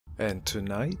And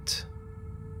tonight...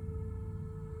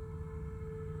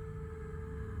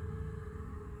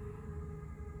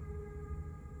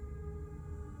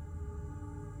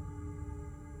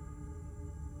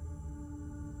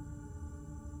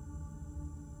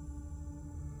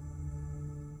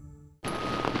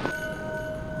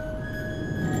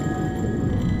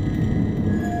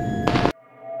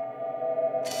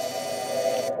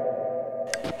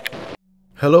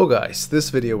 Hello guys, this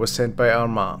video was sent by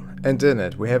Arman, and in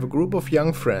it we have a group of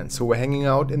young friends who were hanging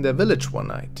out in their village one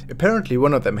night. Apparently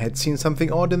one of them had seen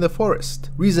something odd in the forest,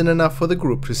 reason enough for the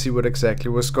group to see what exactly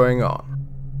was going on.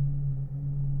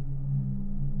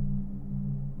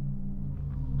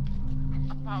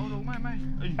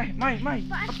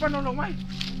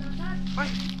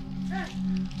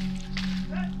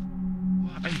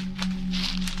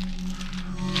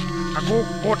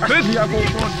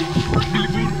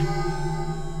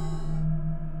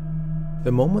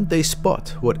 The moment they spot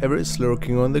whatever is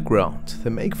lurking on the ground,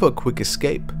 they make for a quick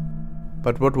escape.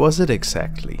 But what was it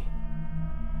exactly?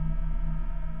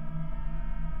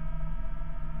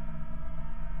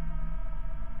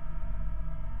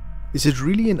 Is it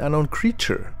really an unknown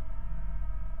creature?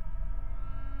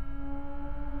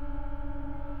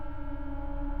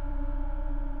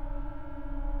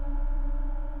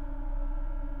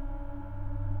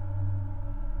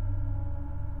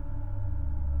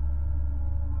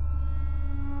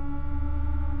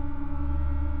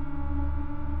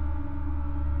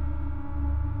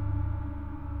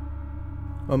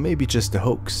 Or maybe just a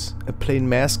hoax, a plain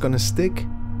mask on a stick?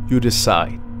 You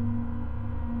decide.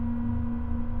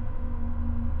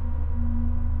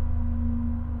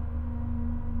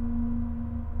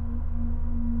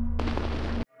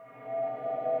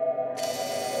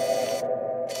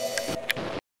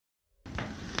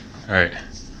 Alright,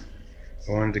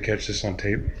 I wanted to catch this on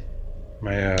tape.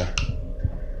 My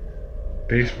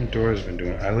basement door has been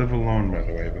doing it. I live alone, by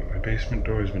the way, but my basement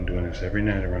door has been doing this every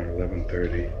night around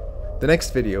 11:30. The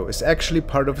next video is actually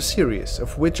part of a series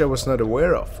of which I was not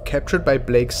aware of, captured by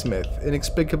Blake Smith.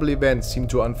 Inexplicable events seem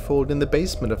to unfold in the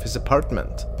basement of his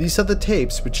apartment. These are the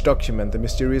tapes which document the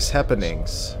mysterious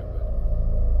happenings.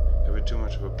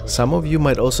 Some of you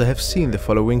might also have seen the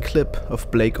following clip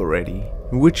of Blake already,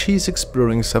 in which he is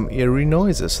exploring some eerie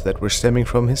noises that were stemming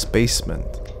from his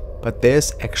basement. But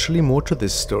there's actually more to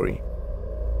this story.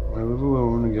 I live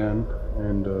alone again,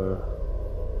 and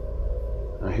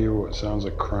I hear what sounds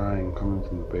like crying coming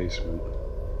from the basement.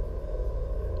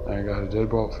 I got a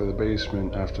deadbolt for the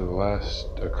basement after the last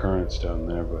occurrence down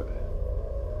there, but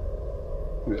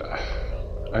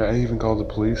I even called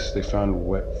the police. They found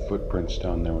wet footprints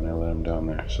down there when I let them down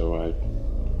there, so I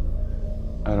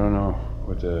don't know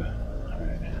what to...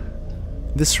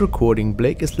 This recording,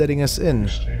 Blake is letting us in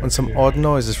on some odd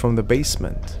noises from the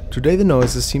basement. Today the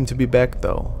noises seem to be back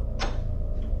though.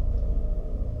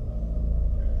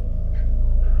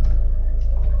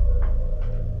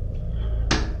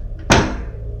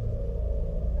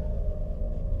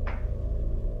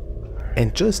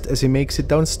 And just as he makes it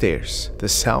downstairs, the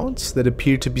sounds that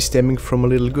appear to be stemming from a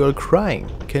little girl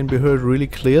crying can be heard really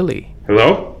clearly.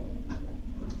 Hello?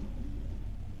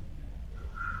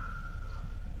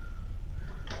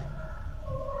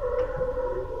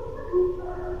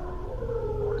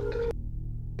 What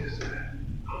the is that?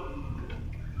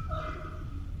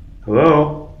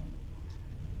 Hello?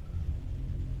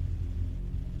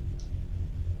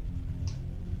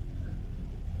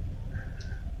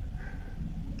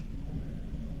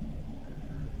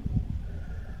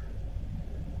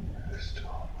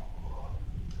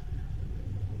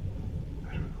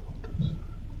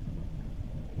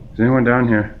 Is anyone down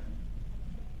here?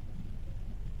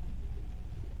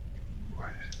 Why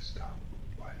did it stop?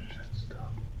 Why did it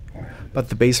stop? But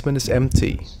the basement is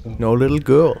empty. No little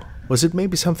girl. Was it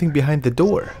maybe something behind the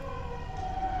door?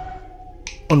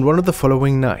 On one of the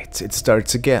following nights, it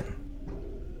starts again.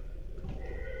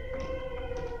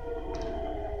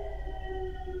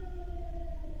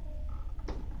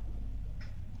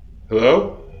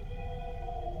 Hello?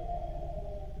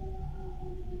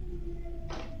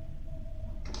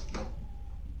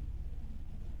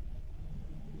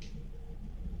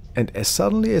 And as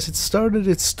suddenly as it started,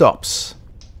 it stops.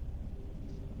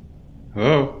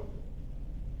 Hello?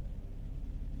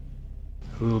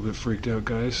 A little bit freaked out,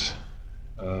 guys.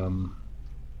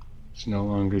 It's no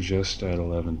longer just at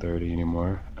 11:30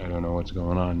 anymore. I don't know what's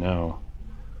going on now.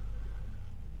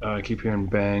 I keep hearing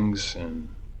bangs and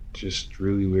just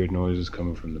really weird noises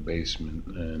coming from the basement,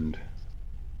 and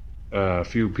a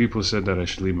few people said that I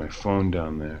should leave my phone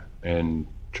down there and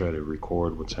try to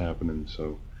record what's happening,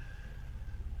 so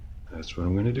that's what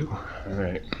I'm gonna do.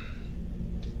 Alright.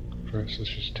 First, let's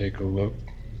just take a look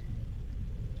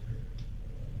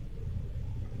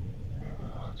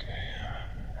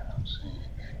Don't see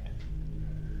anything.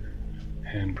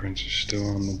 Handprints are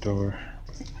still on the door.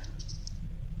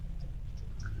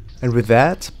 And with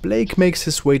that, Blake makes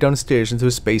his way downstairs into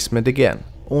his basement again,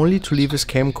 only to leave his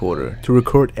camcorder to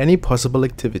record any possible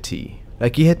activity.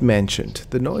 Like he had mentioned,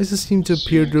 the noises seem to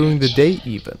appear during the day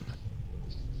even.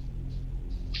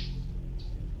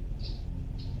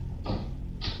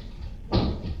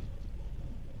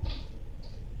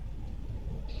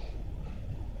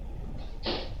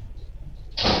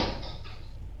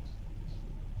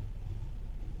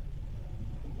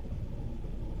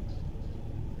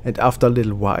 And after a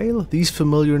little while, these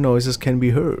familiar noises can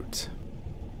be heard.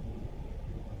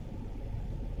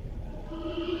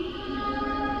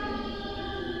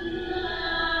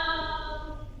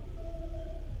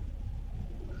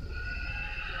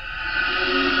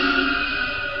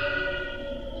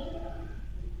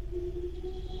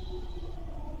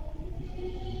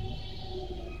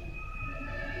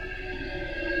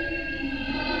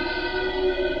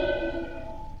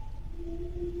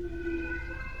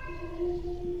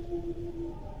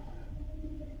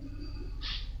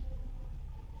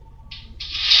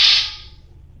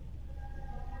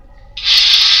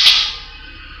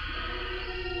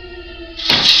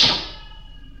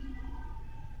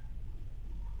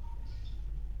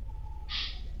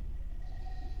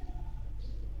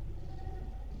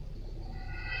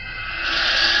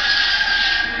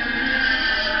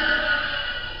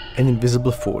 An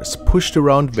invisible force pushed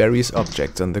around various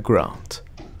objects on the ground.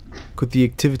 Could the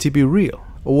activity be real,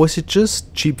 or was it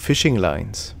just cheap fishing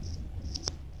lines?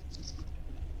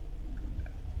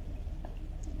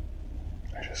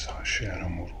 I just saw a shadow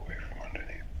move away from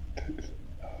underneath.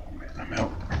 Oh man, I'm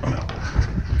out. I'm out.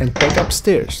 And back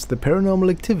upstairs, the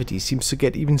paranormal activity seems to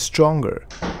get even stronger.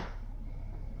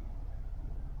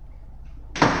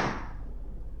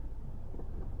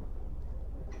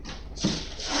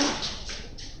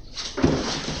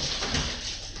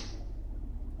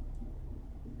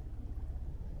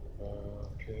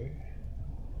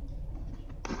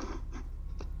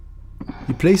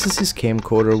 He places his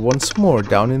camcorder once more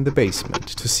down in the basement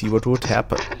to see what would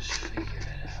happen.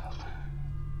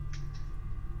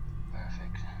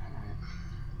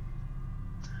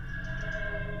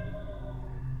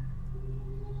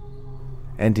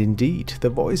 And indeed, the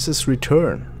voices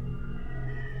return.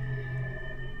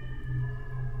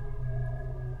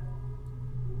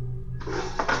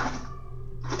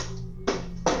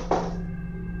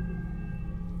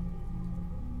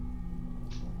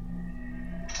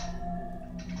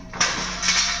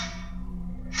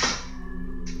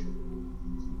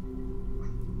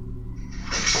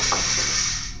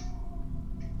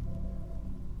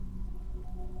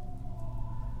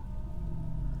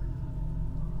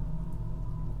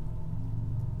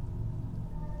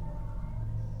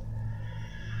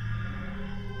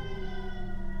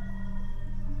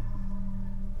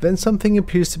 Then something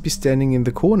appears to be standing in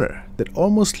the corner that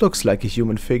almost looks like a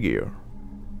human figure.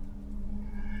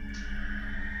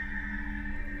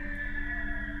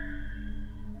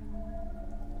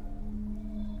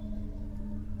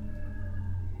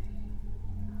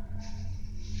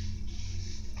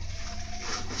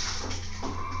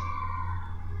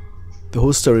 The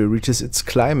whole story reaches its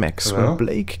climax when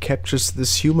Blake captures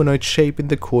this humanoid shape in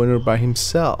the corner by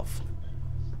himself.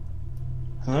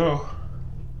 Hello?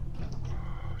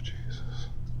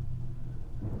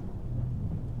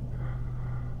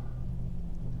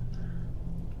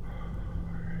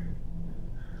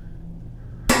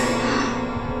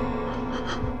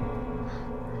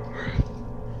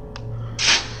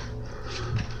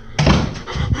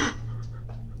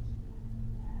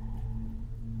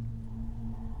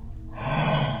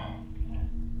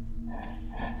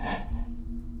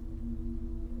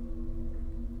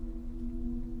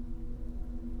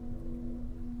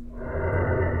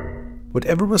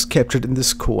 Whatever was captured in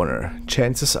this corner,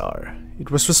 chances are,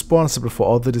 it was responsible for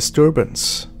all the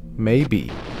disturbance. Maybe.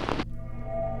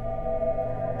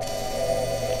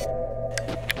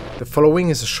 The following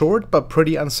is a short but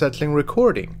pretty unsettling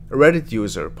recording. A Reddit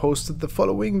user posted the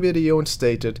following video and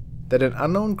stated that an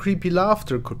unknown creepy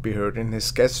laughter could be heard in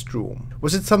his guest room.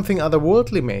 Was it something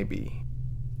otherworldly maybe?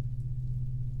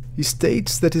 He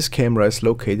states that his camera is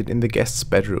located in the guest's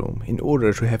bedroom in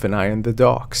order to have an eye on the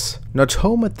dogs. Not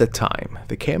home at the time,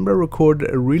 the camera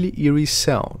recorded a really eerie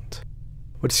sound.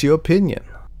 What's your opinion?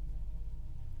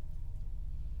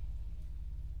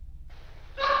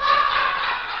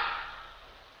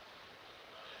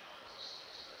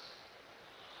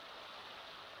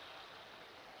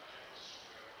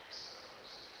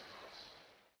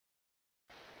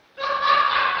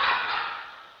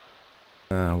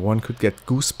 One could get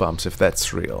goosebumps if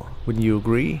that's real. Wouldn't you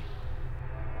agree?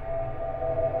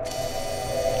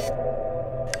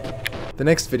 The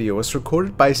next video was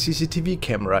recorded by a CCTV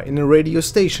camera in a radio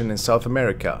station in South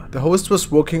America. The host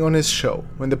was working on his show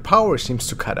when the power seems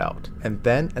to cut out, and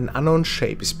then an unknown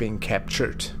shape is being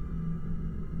captured.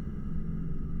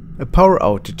 A power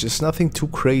outage is nothing too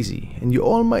crazy, and you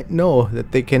all might know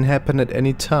that they can happen at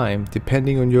any time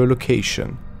depending on your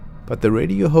location, but the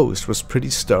radio host was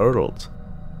pretty startled.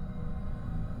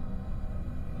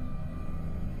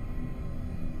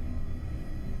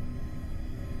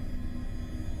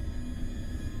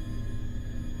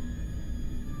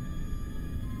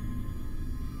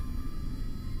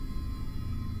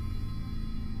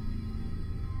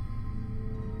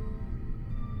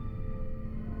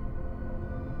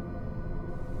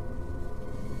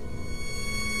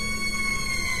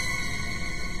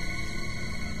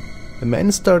 The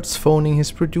man starts phoning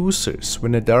his producers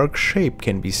when a dark shape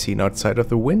can be seen outside of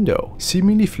the window,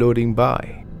 seemingly floating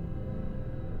by.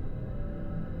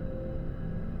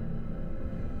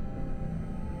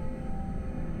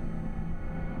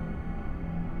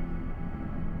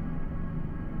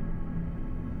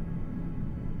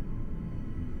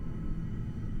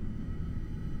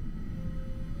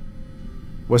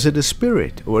 Was it a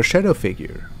spirit or a shadow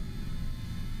figure?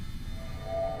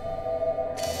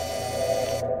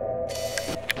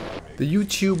 The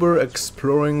YouTuber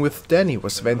Exploring with Danny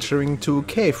was venturing to a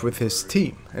cave with his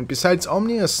team, and besides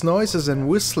ominous noises and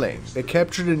whistling, they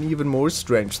captured an even more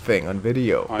strange thing on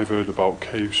video. I've heard about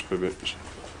cave spirits,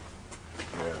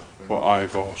 but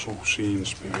I've also seen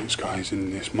spirits, guys, in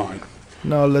this mine.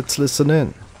 Now let's listen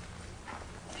in.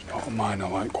 It's not a mine I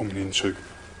like coming into.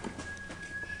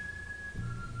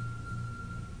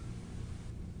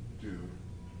 Dude,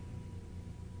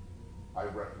 I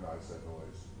recognize that noise.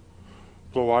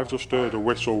 Bro, I've just heard a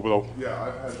whistle, bro. Yeah,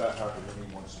 I've had that happen to me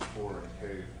once before in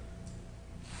a cave.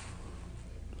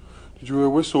 Did you hear a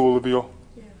whistle, Olivia?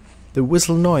 Yeah. The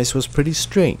whistle noise was pretty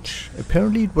strange.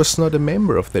 Apparently it was not a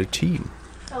member of their team.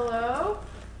 Hello?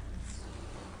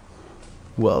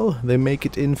 Well, they make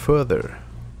it in further.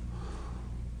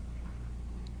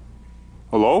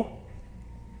 Hello?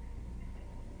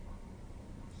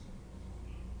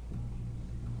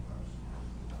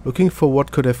 Looking for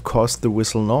what could have caused the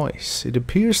whistle noise, it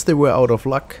appears they were out of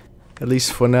luck, at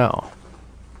least for now.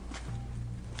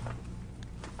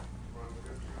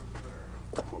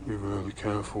 Gotta be really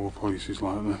careful with places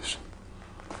like this.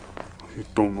 You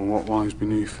don't know what lies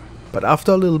beneath. But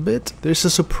after a little bit, there's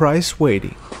a surprise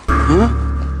waiting. Huh?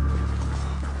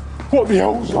 What the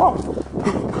hell's that?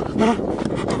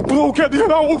 Bro, get the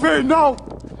hell out of here now!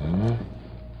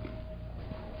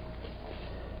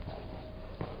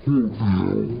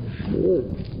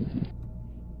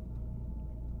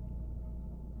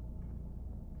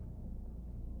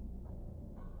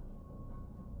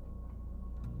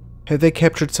 Have they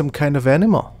captured some kind of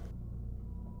animal?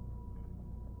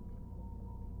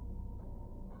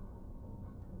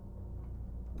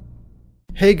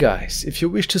 Hey guys, if you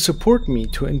wish to support me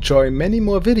to enjoy many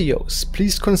more videos,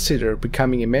 please consider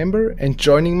becoming a member and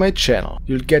joining my channel.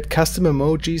 You'll get custom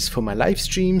emojis for my live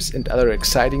streams and other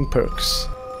exciting perks.